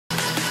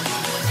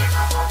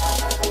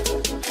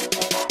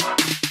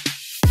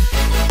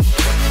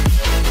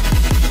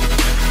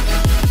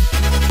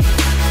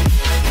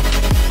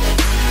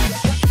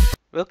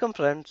Welcome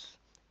friends.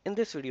 In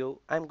this video,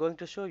 I'm going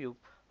to show you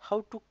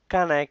how to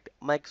connect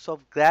Microsoft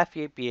Graph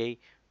API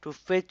to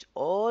fetch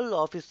all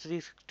Office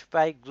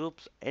 365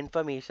 groups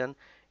information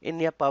in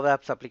your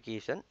PowerApps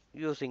application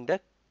using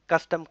the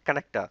custom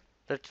connector.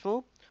 Let's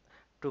move.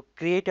 To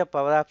create a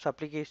PowerApps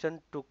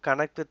application to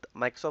connect with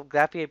Microsoft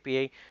Graph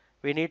API,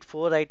 we need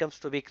four items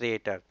to be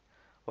created.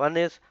 One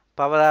is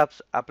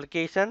PowerApps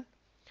application,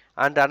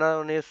 and another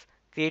one is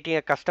creating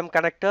a custom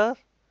connector.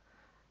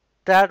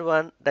 Third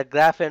one, the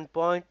graph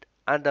endpoint,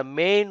 and the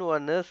main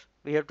one is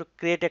we have to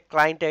create a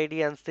client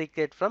ID and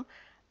secret from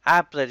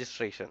app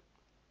registration.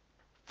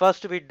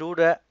 First, we do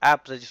the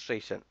app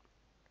registration.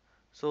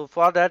 So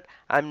for that,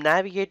 I'm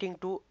navigating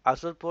to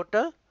Azure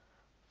portal.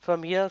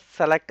 From here,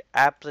 select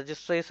app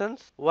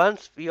registrations.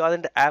 Once we are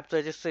in the app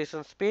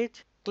registrations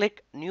page,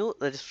 click new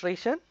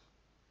registration.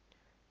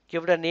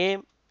 Give it a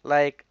name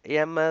like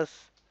MS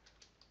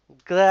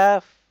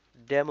Graph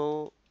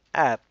Demo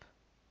App.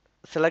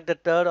 Select the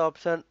third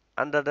option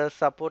under the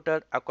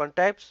supported account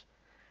types.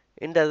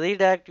 In the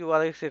redirect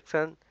URL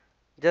section,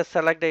 just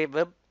select the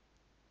web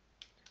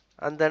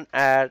and then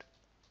add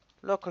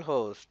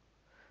localhost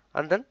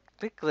and then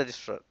click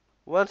register.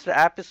 Once the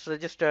app is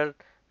registered,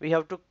 we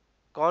have to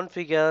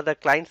configure the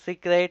client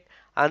secret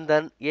and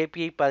then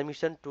API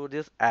permission to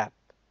this app.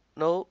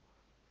 Now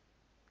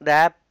the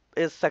app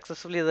is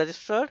successfully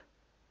registered.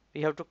 We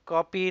have to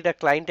copy the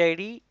client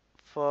ID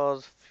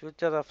for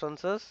future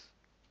references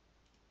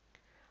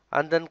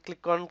and then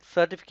click on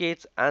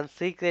certificates and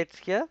secrets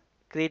here.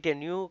 Create a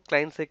new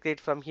client secret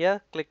from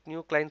here. Click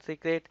new client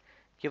secret.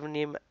 Give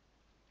name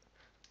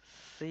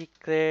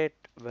secret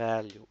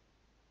value.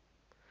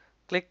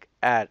 Click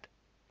add.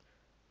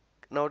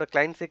 Now the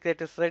client secret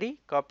is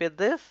ready. Copy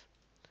this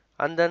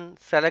and then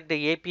select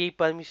the API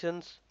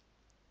permissions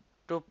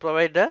to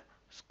provide the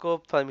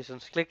scope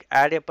permissions. Click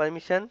add a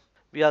permission.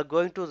 We are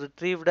going to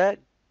retrieve the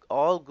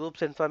all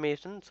groups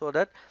information so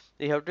that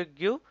we have to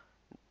give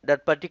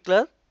that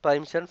particular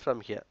permission from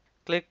here.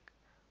 Click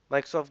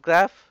Microsoft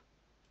Graph,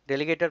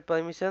 delegated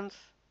permissions,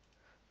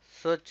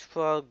 search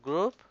for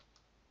group.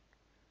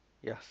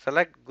 Yeah,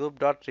 select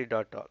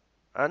group.read.all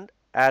and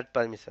add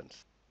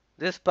permissions.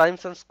 This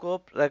permission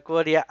scope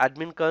required a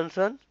admin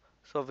consent,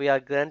 so we are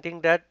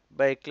granting that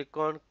by click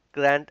on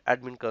grant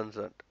admin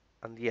consent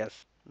and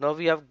yes. Now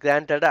we have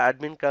granted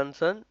admin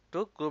consent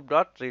to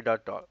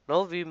group.read.all.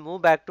 Now we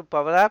move back to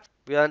PowerApps.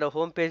 We are on the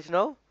home page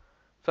now.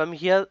 From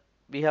here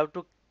we have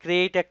to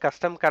create a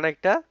custom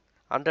connector.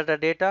 Under the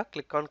data,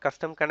 click on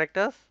custom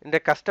connectors. In the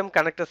custom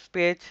connectors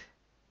page,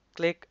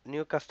 click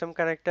new custom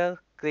connector,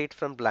 create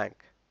from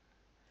blank.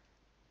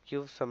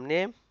 Give some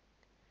name,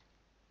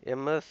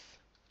 MS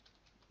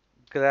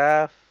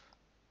Graph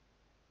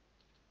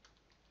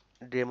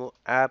Demo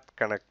App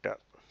Connector.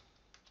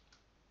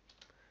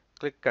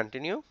 Click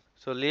continue.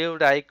 So leave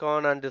the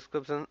icon and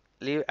description,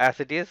 leave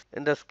as it is.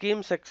 In the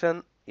scheme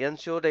section,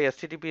 ensure the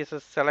HTTPS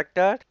is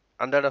selected.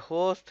 Under the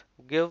host,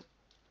 give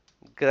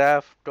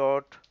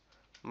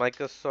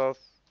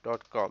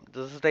graph.microsoft.com.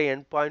 This is the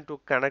endpoint to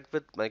connect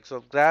with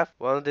Microsoft Graph.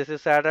 Once this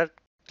is added,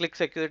 click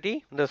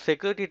security. In the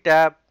security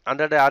tab,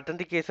 under the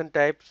authentication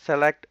type,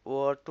 select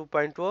OAuth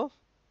 2.0.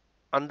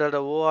 Under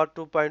the OAuth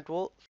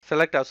 2.0,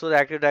 select Azure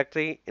Active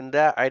Directory in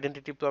the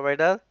identity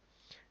provider.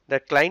 The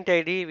client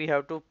ID we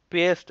have to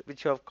paste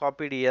which you have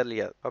copied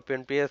earlier. Copy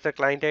and paste the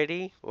client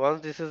ID.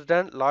 Once this is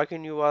done,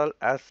 login URL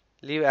as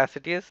leave as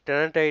it is.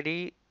 Tenant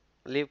ID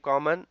leave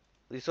common.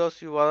 Resource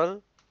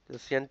URL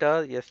just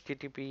enter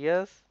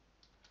https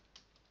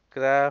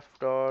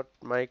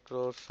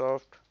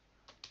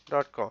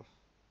graph.microsoft.com.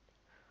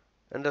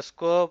 In the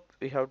scope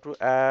we have to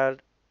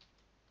add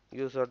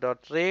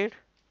user.read,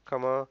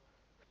 comma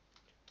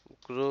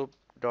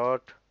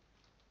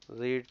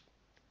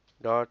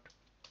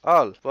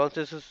group.read.all. Once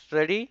this is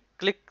ready,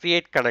 click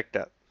create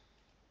connector.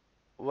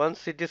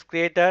 Once it is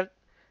created,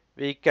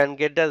 we can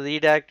get the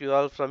redirect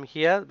URL from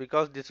here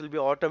because this will be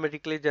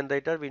automatically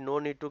generated. We no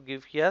need to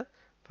give here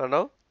for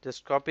now.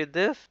 Just copy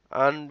this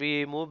and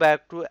we move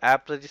back to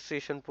app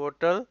registration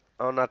portal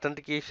on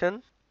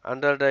authentication.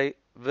 Under the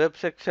web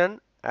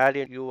section, add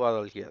a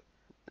URL here.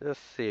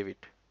 Just save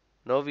it.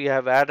 Now we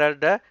have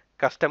added the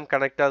custom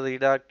connector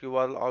redirect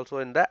URL also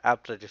in the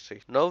app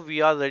registration. Now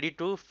we are ready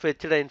to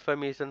fetch the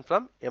information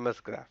from MS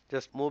Graph.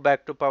 Just move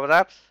back to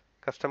PowerApps,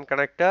 custom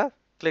connector.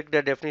 Click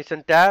the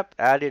definition tab,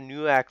 add a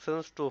new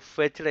actions to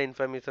fetch the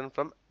information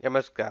from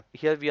MS Graph.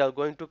 Here we are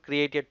going to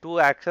create a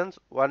two actions.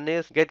 One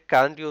is get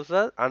current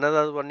user,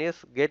 another one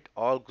is get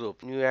all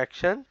group. New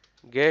action,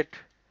 get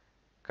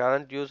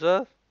current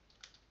user,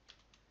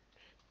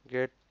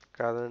 get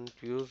current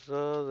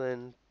user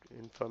and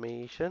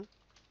information.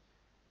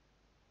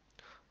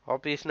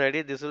 Operation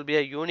ID, this will be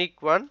a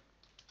unique one.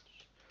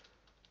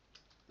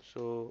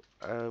 So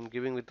I am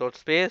giving without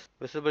space,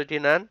 visibility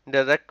none. In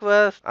the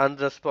request and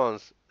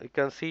response, you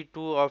can see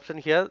two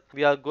options here.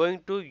 We are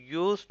going to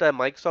use the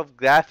Microsoft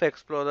Graph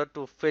Explorer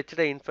to fetch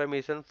the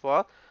information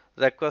for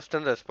request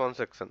and response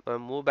section. So I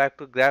move back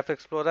to Graph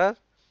Explorer.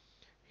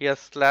 Here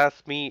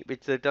 /me,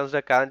 which returns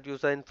the current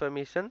user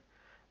information.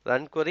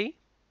 Run query.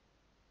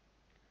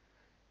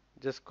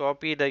 Just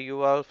copy the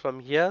URL from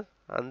here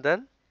and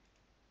then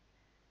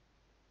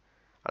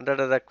under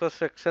the request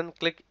section,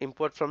 click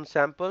import from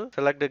sample,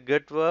 select the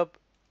get verb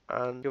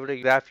and give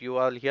the graph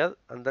URL here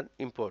and then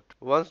import.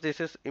 Once this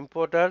is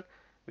imported,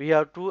 we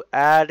have to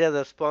add a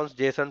response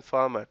JSON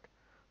format.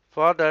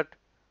 For that,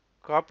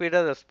 copy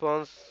the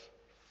response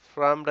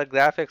from the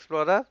Graph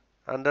Explorer.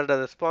 Under the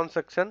response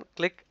section,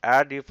 click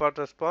add default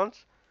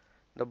response.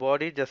 The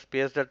body, just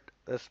paste that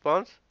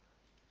response,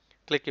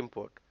 click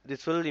import.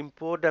 This will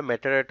import the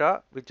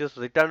metadata which is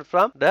returned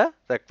from the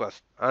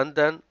request, and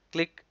then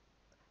click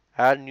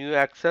add new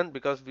action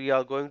because we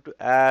are going to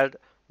add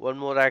one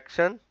more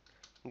action.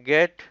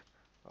 Get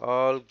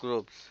all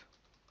groups.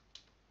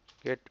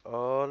 Get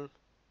all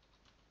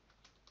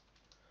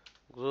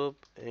group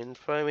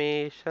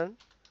information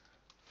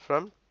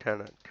from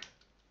tenant.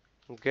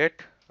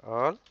 Get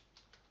all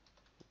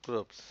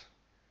groups.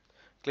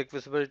 Click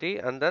visibility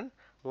and then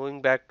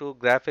moving back to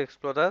Graph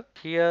Explorer.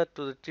 Here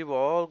to retrieve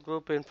all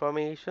group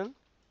information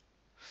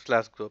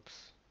slash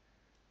groups.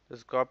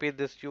 Just copy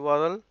this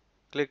URL.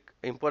 Click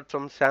import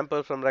from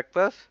sample from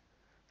request.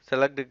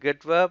 Select the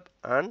get verb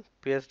and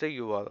paste the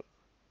URL.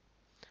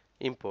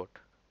 Import.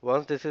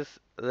 Once this is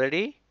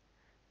ready,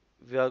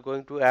 we are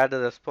going to add a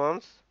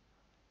response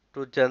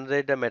to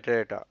generate the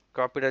metadata.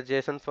 Copy the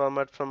JSON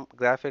format from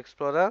Graph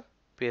Explorer,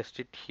 paste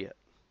it here.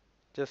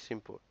 Just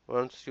import.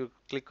 Once you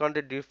click on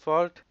the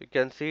default, you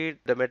can see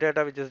the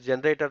metadata which is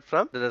generated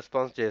from the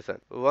response JSON.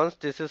 Once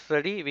this is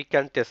ready, we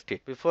can test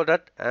it. Before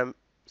that, I'm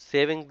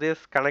saving this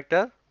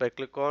connector by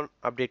click on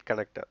update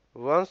connector.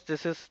 Once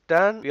this is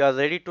done, we are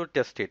ready to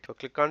test it. So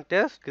click on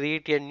test,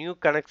 create a new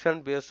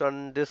connection based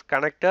on this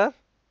connector.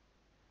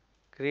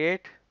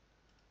 Create.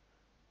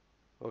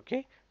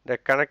 Okay, the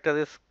connector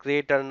is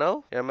created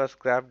now, MS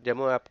Graph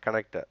Demo App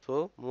Connector.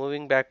 So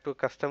moving back to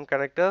custom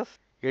connectors,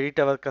 edit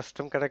our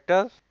custom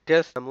connector,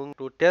 test, I'm moving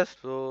to test.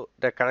 So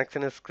the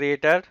connection is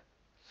created.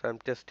 So I'm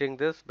testing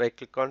this by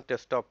click on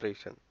test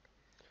operation.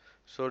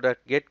 So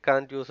that get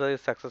current user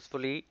is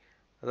successfully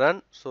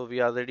run. So we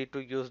are ready to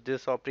use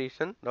this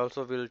operation. And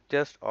also we'll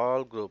test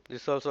all group.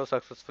 This also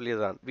successfully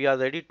run. We are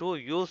ready to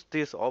use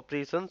these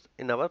operations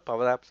in our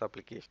PowerApps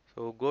application.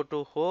 So go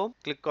to home,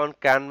 click on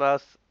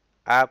canvas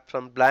app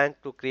from blank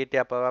to create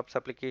a PowerApps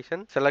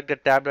application. Select the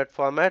tablet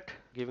format,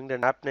 giving the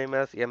app name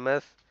as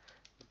MS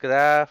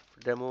Graph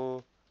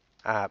Demo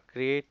App.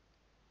 Create.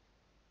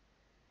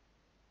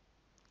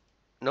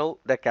 Now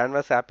the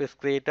canvas app is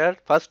created.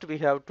 First we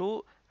have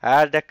to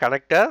add a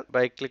connector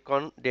by click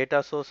on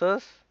data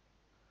sources.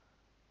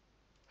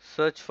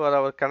 Search for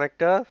our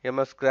connector,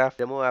 MS Graph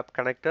Demo App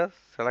Connector.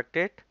 Select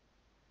it.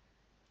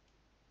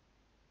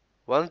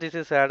 Once this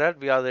is added,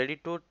 we are ready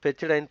to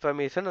fetch the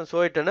information and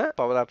show it in a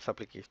PowerApps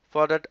application.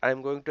 For that, I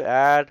am going to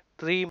add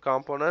three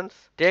components: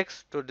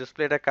 text to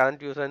display the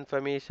current user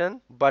information,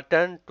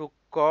 button to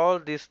call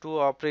these two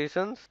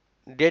operations,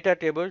 data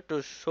table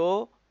to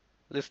show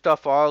list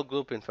of all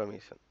group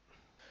information.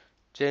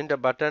 Change the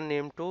button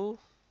name to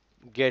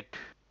get.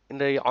 In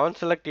the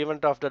onSelect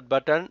event of that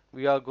button,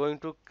 we are going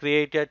to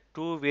create a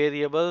two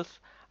variables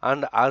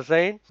and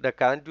assign the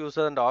current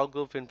user and all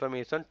group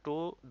information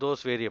to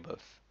those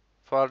variables.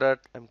 For that,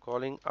 I'm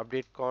calling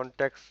update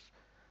context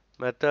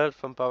method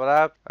from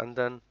PowerApp and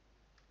then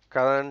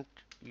current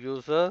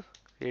user,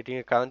 creating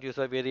a current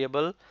user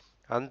variable,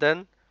 and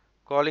then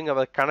calling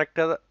our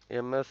connector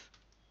MS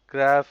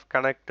Graph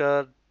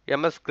connector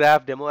MS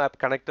Graph Demo App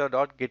Connector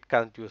dot get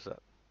current user,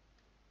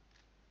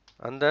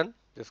 and then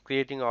just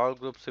creating all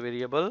groups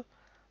variable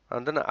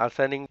and then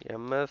assigning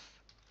MS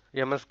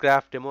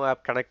Graph Demo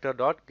App Connector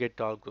dot get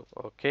all group.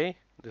 Okay,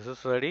 this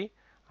is ready,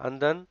 and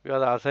then we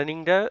are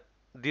assigning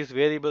these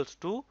variables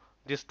to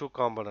these two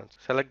components.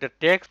 Select the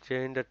text,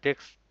 change the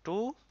text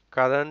to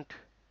current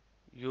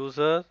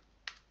user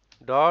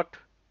dot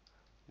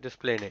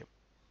display name.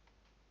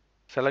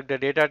 Select the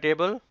data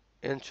table,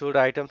 ensure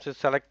items is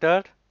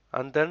selected,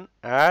 and then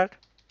add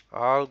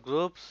all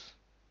groups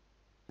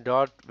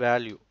dot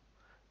value,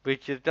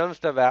 which returns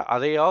the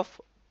array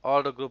of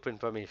all the group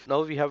information.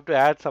 Now we have to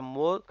add some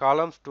more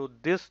columns to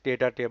this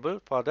data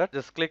table. For that,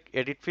 just click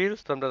edit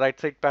fields from the right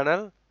side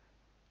panel,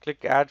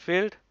 click add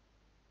field,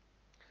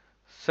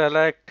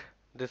 select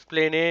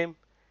display name,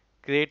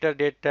 create a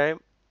date time,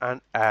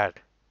 and add.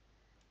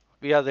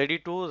 We are ready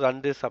to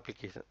run this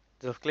application.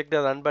 Just click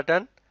the run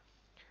button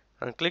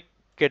and click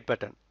get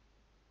button.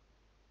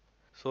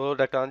 So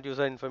the current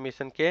user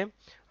information came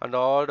and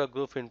all the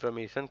group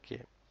information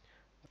came.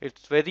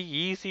 It's very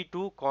easy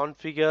to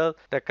configure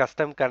the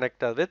custom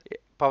connector with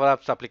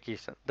PowerApps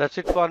application. That's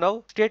it for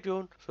now. Stay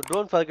tuned. So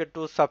don't forget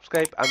to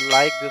subscribe and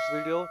like this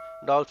video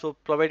and also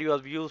provide your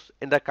views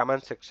in the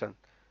comment section.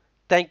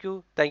 Thank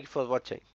you. Thank you for watching.